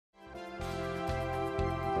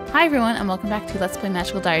Hi everyone, and welcome back to Let's Play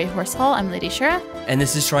Magical Diary Horse Hall. I'm Lady Shura. And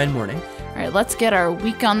this is tryinmorning. Alright, let's get our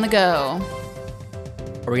week on the go.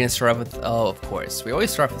 Are we going to start off with... Oh, of course. We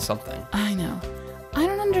always start off with something. I know. I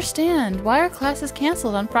don't understand. Why are classes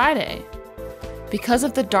canceled on Friday? Because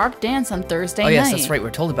of the dark dance on Thursday night. Oh yes, that's right.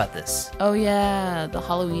 We're told about this. Oh yeah, the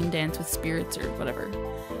Halloween dance with spirits or whatever.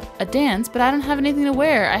 A dance, but I don't have anything to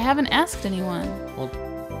wear. I haven't asked anyone. Well,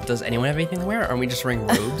 does anyone have anything to wear? Aren't we just wearing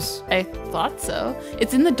robes? I thought so.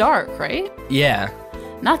 It's in the dark, right? Yeah.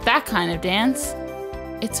 Not that kind of dance.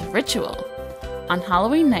 It's a ritual. On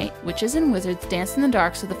Halloween night, witches and wizards dance in the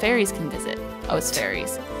dark so the fairies can visit. Oh, it's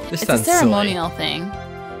fairies. This It's a sounds ceremonial thing.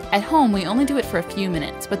 At home, we only do it for a few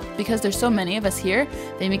minutes, but because there's so many of us here,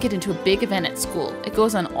 they make it into a big event at school. It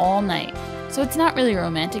goes on all night. So it's not really a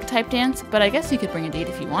romantic type dance, but I guess you could bring a date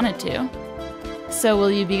if you wanted to. So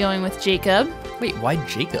will you be going with Jacob? Wait, why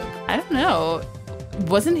Jacob? I don't know.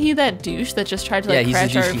 Wasn't he that douche that just tried to Yeah, he's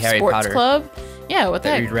crash the our douchey Harry sports Potter club? Yeah, what the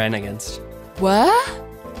that heck? we ran against. What?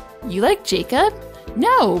 You like Jacob?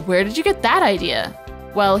 No, where did you get that idea?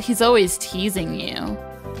 Well, he's always teasing you.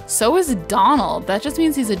 So is Donald. That just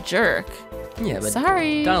means he's a jerk. Yeah, but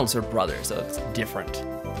Sorry. Donald's her brother, so it's different.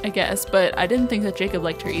 I guess, but I didn't think that Jacob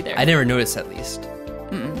liked her either. I never noticed, at least.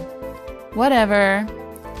 Whatever.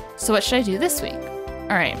 So what should I do this week?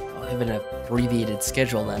 All right. I'll have an abbreviated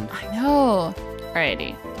schedule then. I know.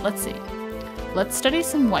 Alrighty. Let's see. Let's study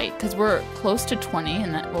some white, because we're close to 20,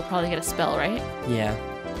 and that we'll probably get a spell, right? Yeah.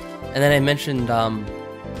 And then I mentioned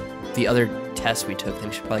the other tests we took that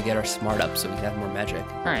we should probably get our smart up so we can have more magic.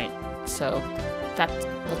 All right. So that's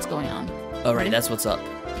what's going on. Oh, right, that's what's up.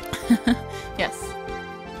 Yes.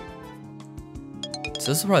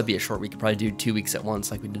 So this will probably be a short week. We could probably do 2 weeks at once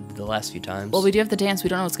like we did the last few times. Well, we do have the dance. We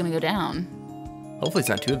don't know what's going to go down. Hopefully it's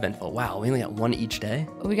not too eventful. Wow, we only got one each day.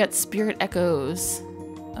 We got Spirit Echoes.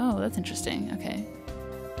 Oh, that's interesting. Okay.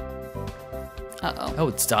 Uh-oh. Oh,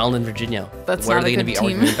 it's Donald and Virginia. That's what not are they a going to good be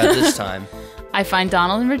team. arguing about this time? I find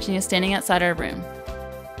Donald and Virginia standing outside our room.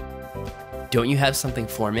 Don't you have something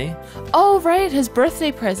for me? Oh, right. His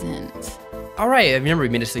birthday present. All right, I remember we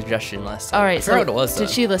made a suggestion last time. All right, I forgot what it was, did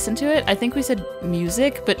though. she listen to it? I think we said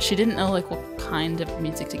music, but she didn't know like what kind of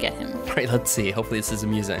music to get him. Right, let's see. Hopefully this is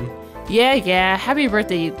amusing. Yeah. Happy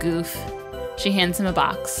birthday, you goof. She hands him a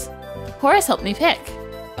box. Horace helped me pick.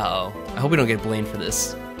 Uh-oh. I hope we don't get blamed for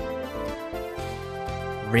this.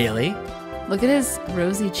 Really? Look at his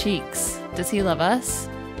rosy cheeks. Does he love us?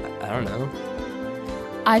 I don't know.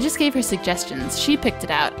 I just gave her suggestions. She picked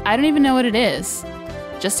it out. I don't even know what it is.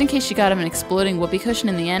 Just in case she got him an exploding whoopee cushion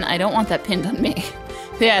in the end, I don't want that pinned on me.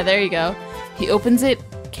 Yeah, there you go. He opens it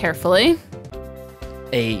carefully.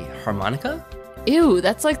 A harmonica? Ew,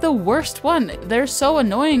 that's like the worst one. They're so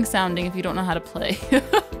annoying sounding if you don't know how to play.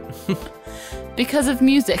 Because of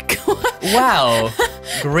music. Wow.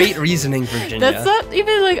 Great reasoning, Virginia. That's not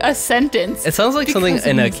even like a sentence. It sounds like something Because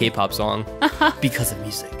of in a music. K-pop song. Because of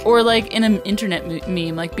music. Or like in an internet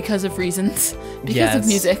meme, like because of reasons. Because of Yes.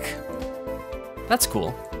 music. That's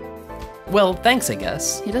cool. Well, thanks, I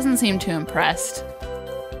guess. He doesn't seem too impressed.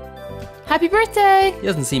 Happy birthday! He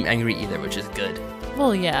doesn't seem angry either, which is good.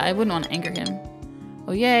 Well, yeah, I wouldn't want to anger him.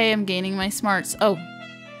 Oh, yay, I'm gaining my smarts. Oh,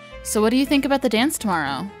 so what do you think about the dance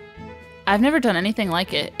tomorrow? I've never done anything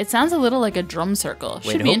like it. It sounds a little like a drum circle.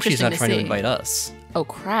 Wait, Should I be hope she's interesting not to trying to see. invite us. Oh,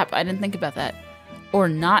 crap, I didn't think about that. Or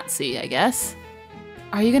not see, I guess.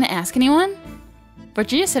 Are you going to ask anyone?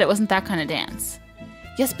 Virginia said it wasn't that kind of dance.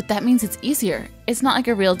 Yes, but that means it's easier. It's not like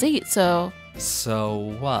a real date, so...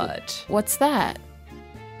 So what? What's that?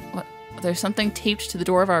 What? There's something taped to the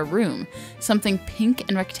door of our room. Something pink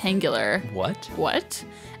and rectangular. What? What?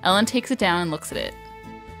 Ellen takes it down and looks at it.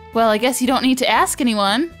 Well, I guess you don't need to ask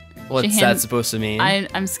anyone. What's that supposed to mean?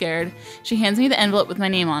 I'm scared. She hands me the envelope with my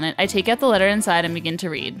name on it. I take out the letter inside and begin to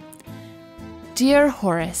read. Dear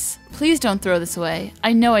Horace, please don't throw this away.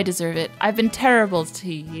 I know I deserve it. I've been terrible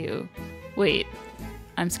to you. Wait,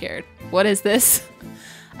 I'm scared. What is this?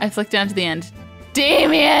 I flick down to the end.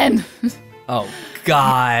 Damien! Oh,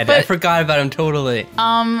 God. I forgot about him totally.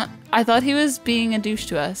 I thought he was being a douche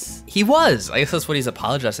to us. He was. I guess that's what he's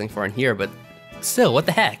apologizing for in here, but still, what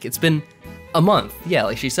the heck? It's been a month. Yeah,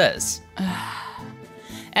 like she says.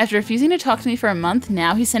 After refusing to talk to me for a month,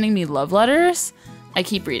 now he's sending me love letters? I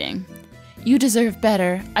keep reading. You deserve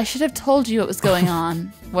better. I should have told you what was going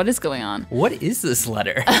on. What is going on? What is this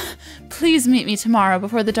letter? Please meet me tomorrow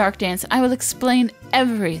before the dark dance. I will explain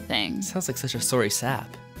everything. Sounds like such a sorry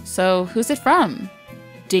sap. So, who's it from?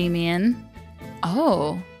 Damien.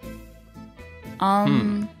 Oh.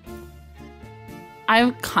 I'm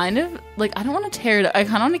kind of, like, I don't want to tear it up. I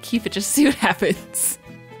kind of want to keep it just to see what happens.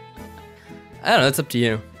 I don't know, it's up to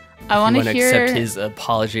you. I want to hear... accept his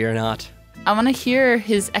apology or not. I want to hear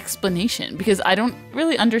his explanation, because I don't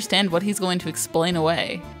really understand what he's going to explain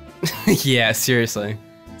away. Yeah, seriously.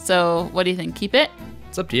 So, what do you think? Keep it?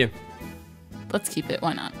 It's up to you. Let's keep it.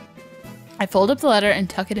 Why not? I fold up the letter and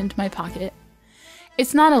tuck it into my pocket.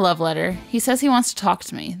 It's not a love letter. He says he wants to talk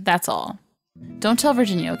to me. That's all. Don't tell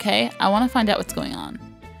Virginia, okay? I want to find out what's going on.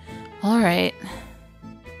 All right.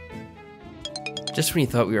 Just when you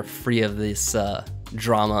thought we were free of this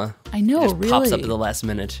drama, I know, it just really. pops up at the last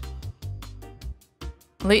minute.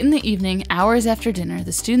 Late in the evening, hours after dinner,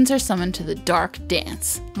 the students are summoned to the dark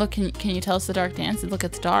dance. Look, can you tell us the dark dance? Look,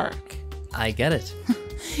 it's dark. I get it.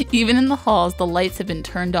 Even in the halls, the lights have been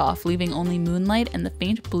turned off, leaving only moonlight and the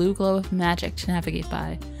faint blue glow of magic to navigate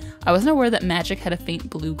by. I wasn't aware that magic had a faint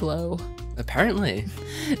blue glow. Apparently.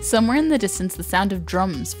 Somewhere in the distance, the sound of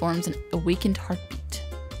drums forms an awakened heartbeat.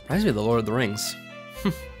 Reminds me of the Lord of the Rings.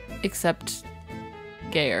 Except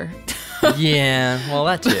gayer. Yeah, well,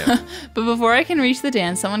 that too. But before I can reach the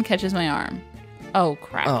dance, someone catches my arm. Oh,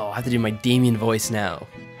 crap. Oh, I have to do my Damien voice now.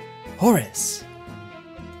 Horace.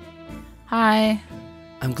 Hi.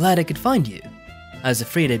 I'm glad I could find you. I was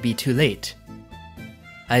afraid I'd be too late.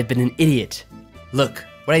 I've been an idiot. Look,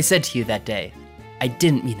 what I said to you that day. I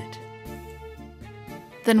didn't mean it.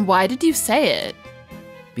 Then why did you say it?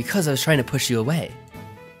 Because I was trying to push you away.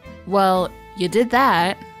 Well, you did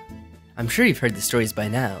that. I'm sure you've heard the stories by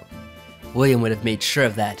now. William would have made sure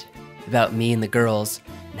of that. About me and the girls,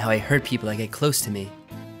 and how I hurt people that get close to me.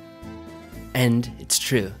 And it's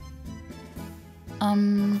true.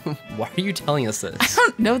 Why are you telling us this? I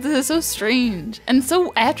don't know, this is so strange. And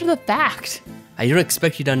so after the fact. I don't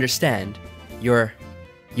expect you to understand. You're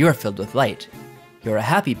filled with light. You're a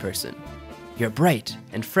happy person. You're bright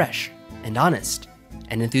and fresh and honest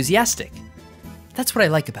and enthusiastic. That's what I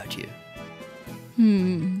like about you.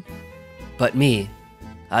 But me,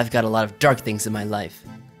 I've got a lot of dark things in my life.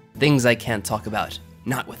 Things I can't talk about.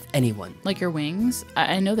 Not with anyone. Like your wings?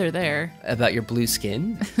 I know they're there. About your blue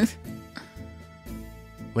skin?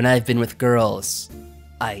 When I've been with girls,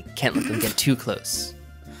 I can't let them get too close.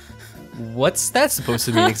 What's that supposed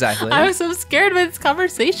to mean exactly? I was so scared by this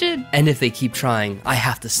conversation. And if they keep trying, I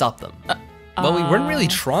have to stop them. Well, we weren't really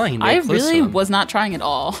trying to I get close really to them. was not trying at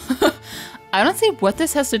all. I don't see what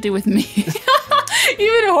this has to do with me.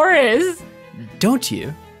 Even Horace. Don't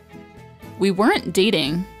you? We weren't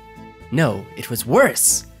dating. No, it was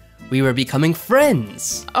worse. We were becoming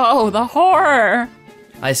friends. Oh, the horror.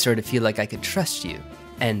 I started to feel like I could trust you,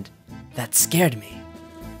 and that scared me.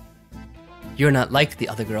 You're not like the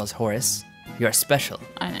other girls, Horace. You're special.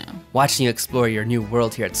 I know. Watching you explore your new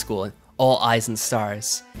world here at school, all eyes and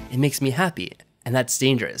stars, it makes me happy, and that's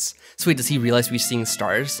dangerous. So wait, does he realize we're seeing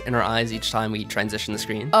stars in our eyes each time we transition the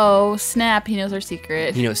screen? Oh, snap, he knows our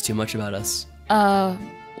secret. He knows too much about us.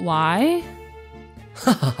 Why?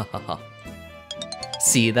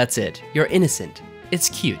 See, that's it. You're innocent. It's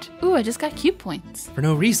cute. Ooh, I just got cute points. For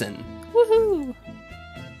no reason. Woohoo.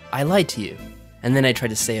 I lied to you, and then I tried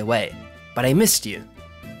to stay away, but I missed you.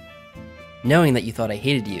 Knowing that you thought I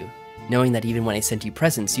hated you, knowing that even when I sent you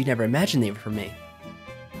presents, you never imagined they were for me.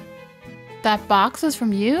 That box was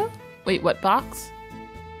from you? Wait, what box?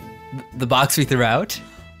 The box we threw out?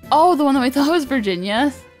 Oh, the one that we thought was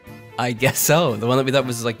Virginia. I guess so. The one that we thought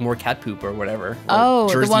was like more cat poop or whatever. Or Oh,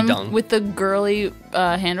 Jersey the one dung. with the girly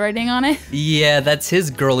handwriting on it? Yeah, that's his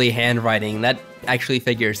girly handwriting. That actually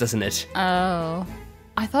figures, doesn't it? Oh.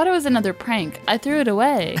 I thought it was another prank. I threw it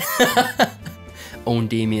away. Own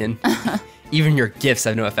Damien. Even your gifts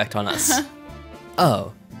have no effect on us.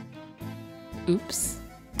 Oh. Oops.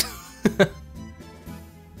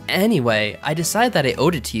 Anyway, I decided that I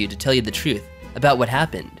owed it to you to tell you the truth about what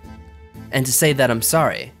happened. And to say that I'm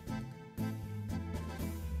sorry.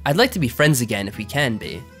 I'd like to be friends again if we can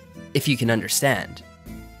be. If you can understand.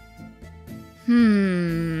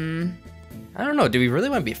 I don't know, do we really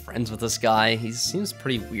want to be friends with this guy? He seems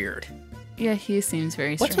pretty weird. Yeah, he seems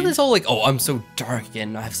very strange. What's with this whole like, oh, I'm so dark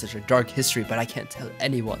and I have such a dark history, but I can't tell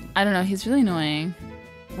anyone? I don't know, he's really annoying.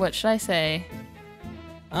 What should I say?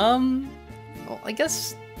 Well, I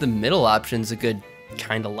guess the middle option's a good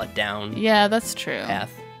kind of let down Yeah, that's true.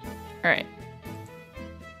 path. Alright.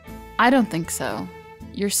 I don't think so.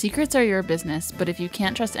 Your secrets are your business, but if you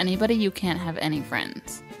can't trust anybody, you can't have any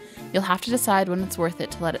friends. You'll have to decide when it's worth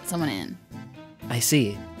it to let someone in. I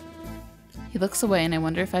see. He looks away and I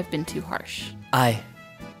wonder if I've been too harsh. I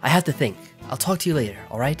have to think. I'll talk to you later,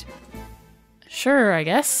 alright? Sure, I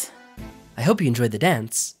guess. I hope you enjoyed the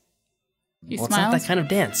dance. He Well, it's not smiles. that kind of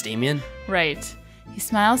dance, Damien. Right. He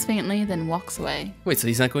smiles faintly, then walks away. Wait, so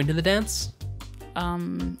he's not going to the dance?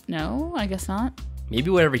 No, I guess not. Maybe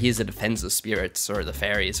whatever he is, it offends the spirits or the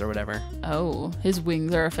fairies or whatever. Oh, his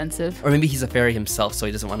wings are offensive. Or maybe he's a fairy himself, so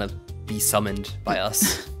he doesn't want to be summoned by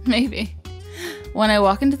us. Maybe. When I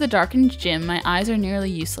walk into the darkened gym, my eyes are nearly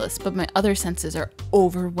useless, but my other senses are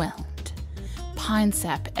overwhelmed. Pine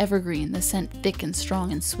sap, evergreen, the scent thick and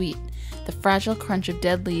strong and sweet. The fragile crunch of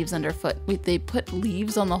dead leaves underfoot. Wait, they put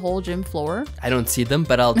leaves on the whole gym floor? I don't see them,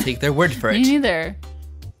 but I'll take their word for it. Me neither.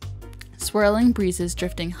 Swirling breezes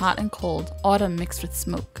drifting hot and cold, autumn mixed with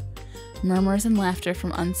smoke. Murmurs and laughter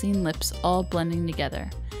from unseen lips all blending together.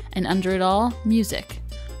 And under it all, music.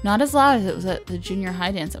 Not as loud as it was at the junior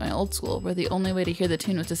high dance at my old school, where the only way to hear the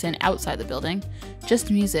tune was to stand outside the building.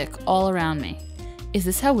 Just music all around me. Is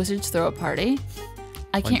this how wizards throw a party?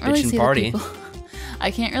 I can't really see the people. I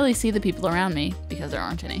can't really see the people around me, because there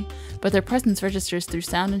aren't any, but their presence registers through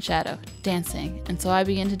sound and shadow, dancing, and so I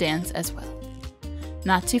begin to dance as well.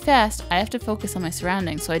 Not too fast, I have to focus on my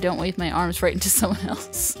surroundings so I don't wave my arms right into someone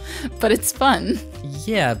else. But it's fun.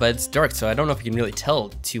 Yeah, but it's dark, so I don't know if you can really tell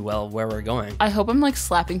too well where we're going. I hope I'm like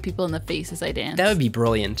slapping people in the face as I dance. That would be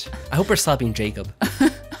brilliant. I hope we're slapping Jacob.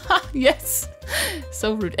 Yes.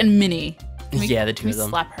 So rude. And Minnie. Yeah, the two of them.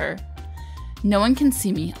 Slap her. No one can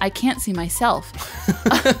see me. I can't see myself.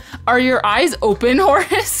 Are your eyes open,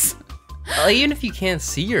 Horace? Well, even if you can't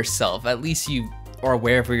see yourself, at least you are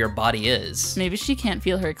aware of where your body is. Maybe she can't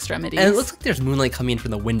feel her extremities. And it looks like there's moonlight coming in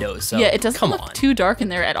from the windows, so yeah, it doesn't come look on. too dark in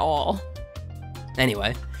there at all.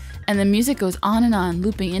 Anyway. And the music goes on,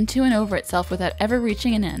 looping into and over itself without ever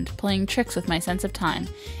reaching an end, playing tricks with my sense of time.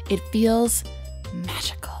 It feels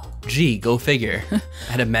magical. Gee, go figure.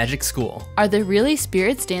 At a magic school. Are there really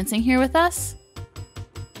spirits dancing here with us?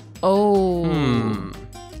 Oh.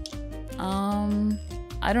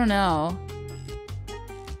 I don't know.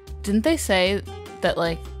 Didn't they say that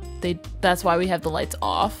like that's why we have the lights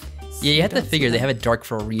off? Yeah, you have to figure they have it dark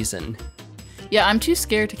for a reason. Yeah, I'm too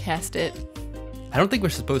scared to cast it. I don't think we're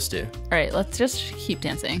supposed to. All right, let's just keep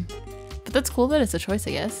dancing. But that's cool that it's a choice,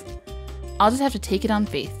 I guess. I'll just have to take it on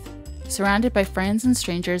faith. Surrounded by friends and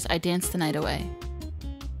strangers, I dance the night away.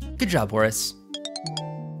 Good job, Horace.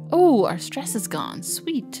 Oh, our stress is gone.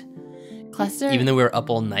 Sweet. Classes are... Even though we were up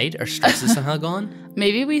all night, our stress is somehow gone?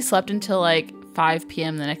 Maybe we slept until like 5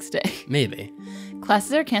 p.m. the next day. Maybe.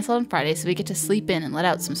 Classes are canceled on Friday, so we get to sleep in and let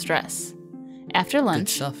out some stress. After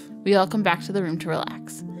lunch, we all come back to the room to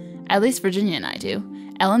relax. At least Virginia and I do.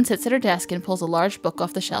 Ellen sits at her desk and pulls a large book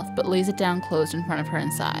off the shelf, but lays it down closed in front of her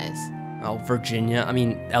and sighs. Oh, Virginia. I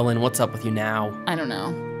mean, Ellen, what's up with you now? I don't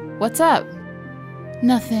know. What's up?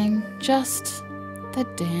 Nothing. Just the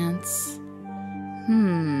dance.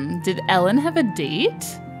 Did Ellen have a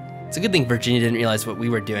date? It's a good thing Virginia didn't realize what we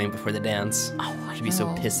were doing before the dance. Oh, She'd be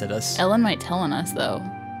so pissed at us. Ellen might tell on us, though.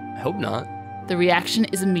 I hope not. The reaction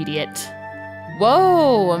is immediate.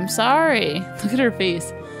 Whoa, I'm sorry. Look at her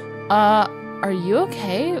face. Are you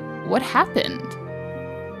okay? What happened?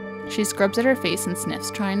 She scrubs at her face and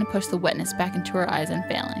sniffs, trying to push the wetness back into her eyes and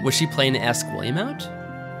failing. Was she playing Ask William out?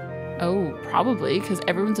 Oh, probably, because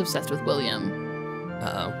everyone's obsessed with William.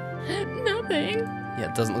 Uh-oh. Nothing. Yeah,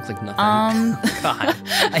 it doesn't look like nothing. God,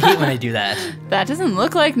 I hate when I do that. That doesn't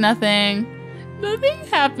look like nothing. Nothing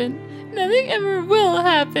happened. Nothing ever will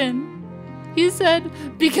happen. He said,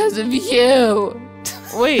 because of you.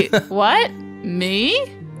 Wait, what? Me?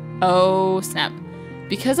 Oh, snap.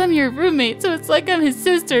 Because I'm your roommate, so it's like I'm his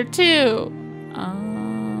sister, too.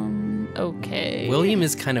 Okay. William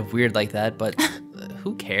is kind of weird like that, but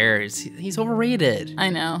who cares? He's overrated. I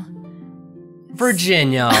know.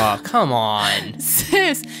 Virginia, come on.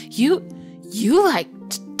 Sis, you like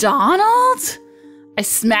Donald? I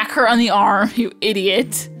smack her on the arm, you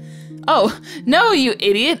idiot. Oh, no, you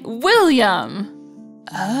idiot. William.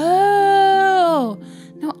 Oh,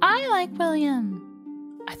 no, I like William.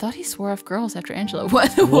 I thought he swore off girls after Angela.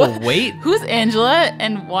 What? Whoa, wait. Who's Angela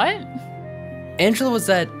and what? Angela was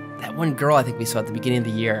that one girl I think we saw at the beginning of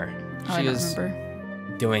the year. Oh, I don't remember.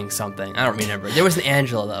 Doing something. I don't remember. There was an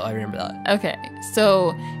Angela, though. I remember that. Okay,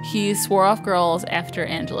 so he swore off girls after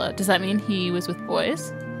Angela. Does that mean he was with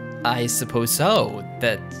boys? I suppose so.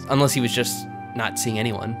 That unless he was just not seeing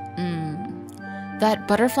anyone. That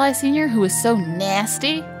butterfly senior who was so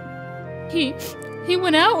nasty? He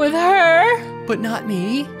went out with her. But not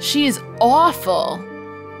me. She is awful.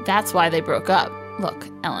 That's why they broke up. Look,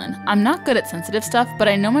 Ellen, I'm not good at sensitive stuff, but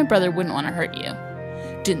I know my brother wouldn't want to hurt you.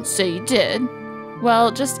 Didn't say you did.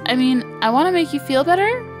 Well, I want to make you feel better.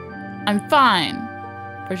 I'm fine.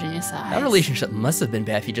 Virginia sighs. That relationship must have been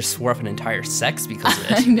bad if you just swore off an entire sex because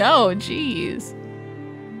of it. I know, jeez.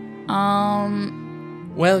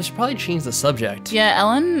 Well, we should probably change the subject. Yeah,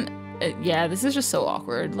 Ellen, this is just so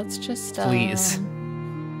awkward. Let's just, Please.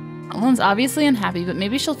 Ellen's obviously unhappy, but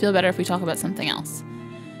maybe she'll feel better if we talk about something else.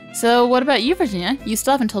 So what about you, Virginia? You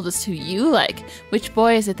still haven't told us who you like. Which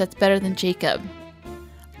boy is it that's better than Jacob?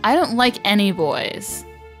 I don't like any boys.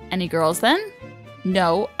 Any girls then?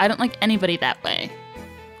 No, I don't like anybody that way.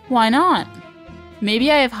 Why not?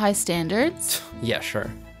 Maybe I have high standards? Yeah,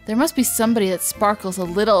 sure. There must be somebody that sparkles a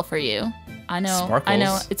little for you. I know. Sparkles? I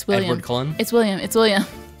know. It's William. Edward Cullen? It's William. It's William.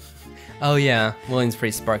 Oh yeah, William's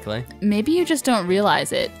pretty sparkly. Maybe you just don't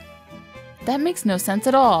realize it. That makes no sense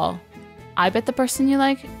at all. I bet the person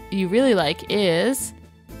you really like is...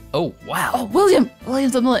 Oh, wow. Oh, William!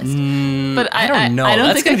 William's on the list. But I don't know. I don't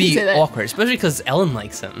That's think going to I can say be that. awkward, especially because Ellen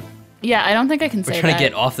likes him. Yeah, I don't think I can say We're that. trying to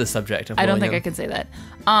get off the subject of I don't William. think I can say that.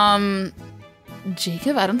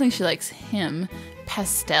 Jacob, I don't think she likes him.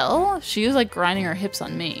 Pastel, she was like grinding her hips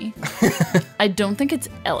on me. I don't think it's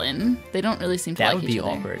Ellen. They don't really seem to That like would each be other.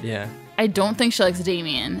 awkward, yeah. I don't think she likes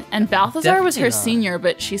Damien. And Balthazar was her Definitely not. senior,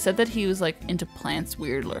 but she said that he was like into plants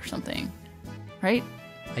weird or something. Right?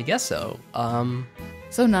 I guess so.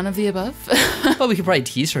 So none of the above? But we could probably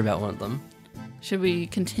tease her about one of them. Should we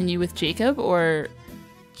continue with Jacob or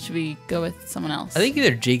should we go with someone else? I think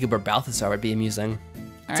either Jacob or Balthazar would be amusing.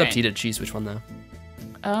 It's up right. to you to choose which one, though.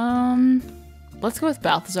 Let's go with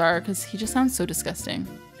Balthazar because he just sounds so disgusting.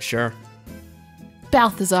 Sure.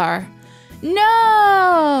 Balthazar.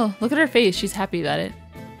 No! Look at her face. She's happy about it.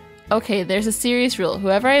 Okay, there's a serious rule.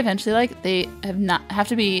 Whoever I eventually like, they have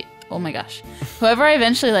to be... Oh my gosh. Whoever I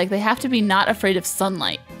eventually like, they have to be not afraid of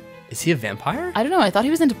sunlight. Is he a vampire? I don't know. I thought he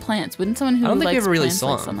was into plants. Wouldn't someone who I don't think we likes ever really plants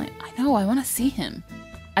saw like him. sunlight? I know. I want to see him.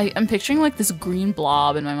 I'm picturing like this green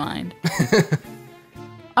blob in my mind.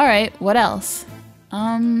 All right. What else?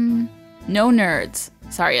 No nerds.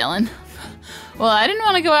 Sorry, Ellen. Well, I didn't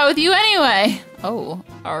want to go out with you anyway. Oh,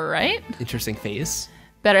 all right. Interesting face.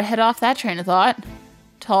 Better head off that train of thought.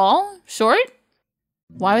 Tall? Short?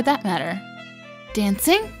 Why would that matter?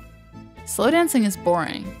 Dancing? Slow dancing is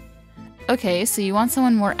boring. Okay, so you want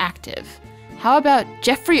someone more active. How about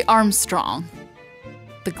Jeffrey Armstrong?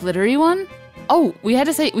 The glittery one? Oh, we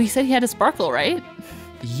said he had a sparkle, right?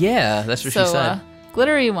 Yeah, that's what she said.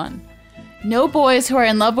 Glittery one. No boys who are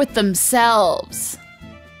in love with themselves.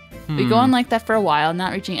 We go on like that for a while,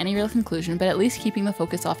 not reaching any real conclusion, but at least keeping the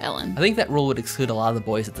focus off Ellen. I think that rule would exclude a lot of the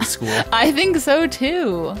boys at the school. I think so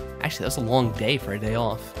too. Actually, that was a long day for a day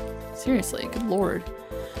off. Seriously, good lord.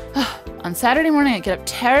 On Saturday morning, I get up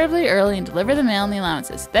terribly early and deliver the mail and the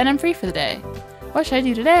allowances. Then I'm free for the day. What should I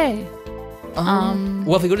do today?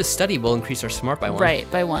 Well, if we go to study, we'll increase our smart by 1. Right,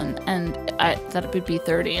 by 1. And that would be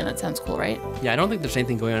 30, and that sounds cool, right? Yeah, I don't think there's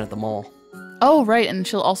anything going on at the mall. Oh, right, and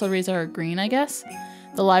she'll also raise our green, I guess.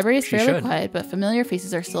 The library is She fairly should. quiet, but familiar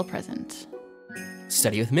faces are still present.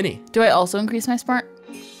 Study with Minnie. Do I also increase my smart?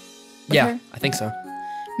 with Yeah, her? I think so.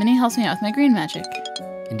 Minnie helps me out with my green magic.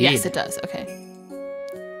 Indeed. Yes, it does. Okay.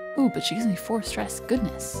 Ooh, but she gives me 4 stress.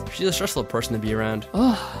 Goodness. She's a stressful person to be around.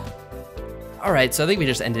 Oh, All right, so I think we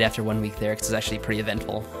just ended after 1 week there because it's actually pretty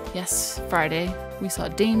eventful. yes. Friday, we saw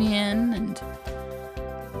Damien, and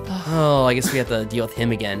Oh, I guess we have to deal with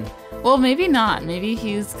him again. well, maybe not. Maybe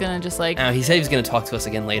he's gonna just like He said he was going to talk to us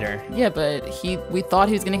again later. yeah, but we thought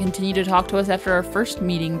he was gonna continue to talk to us after our first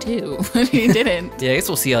meeting too, but he didn't. Yeah, I guess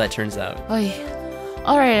we'll see how that turns out. Oy.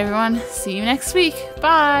 All right, everyone. See you next week.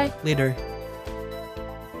 Bye. Later.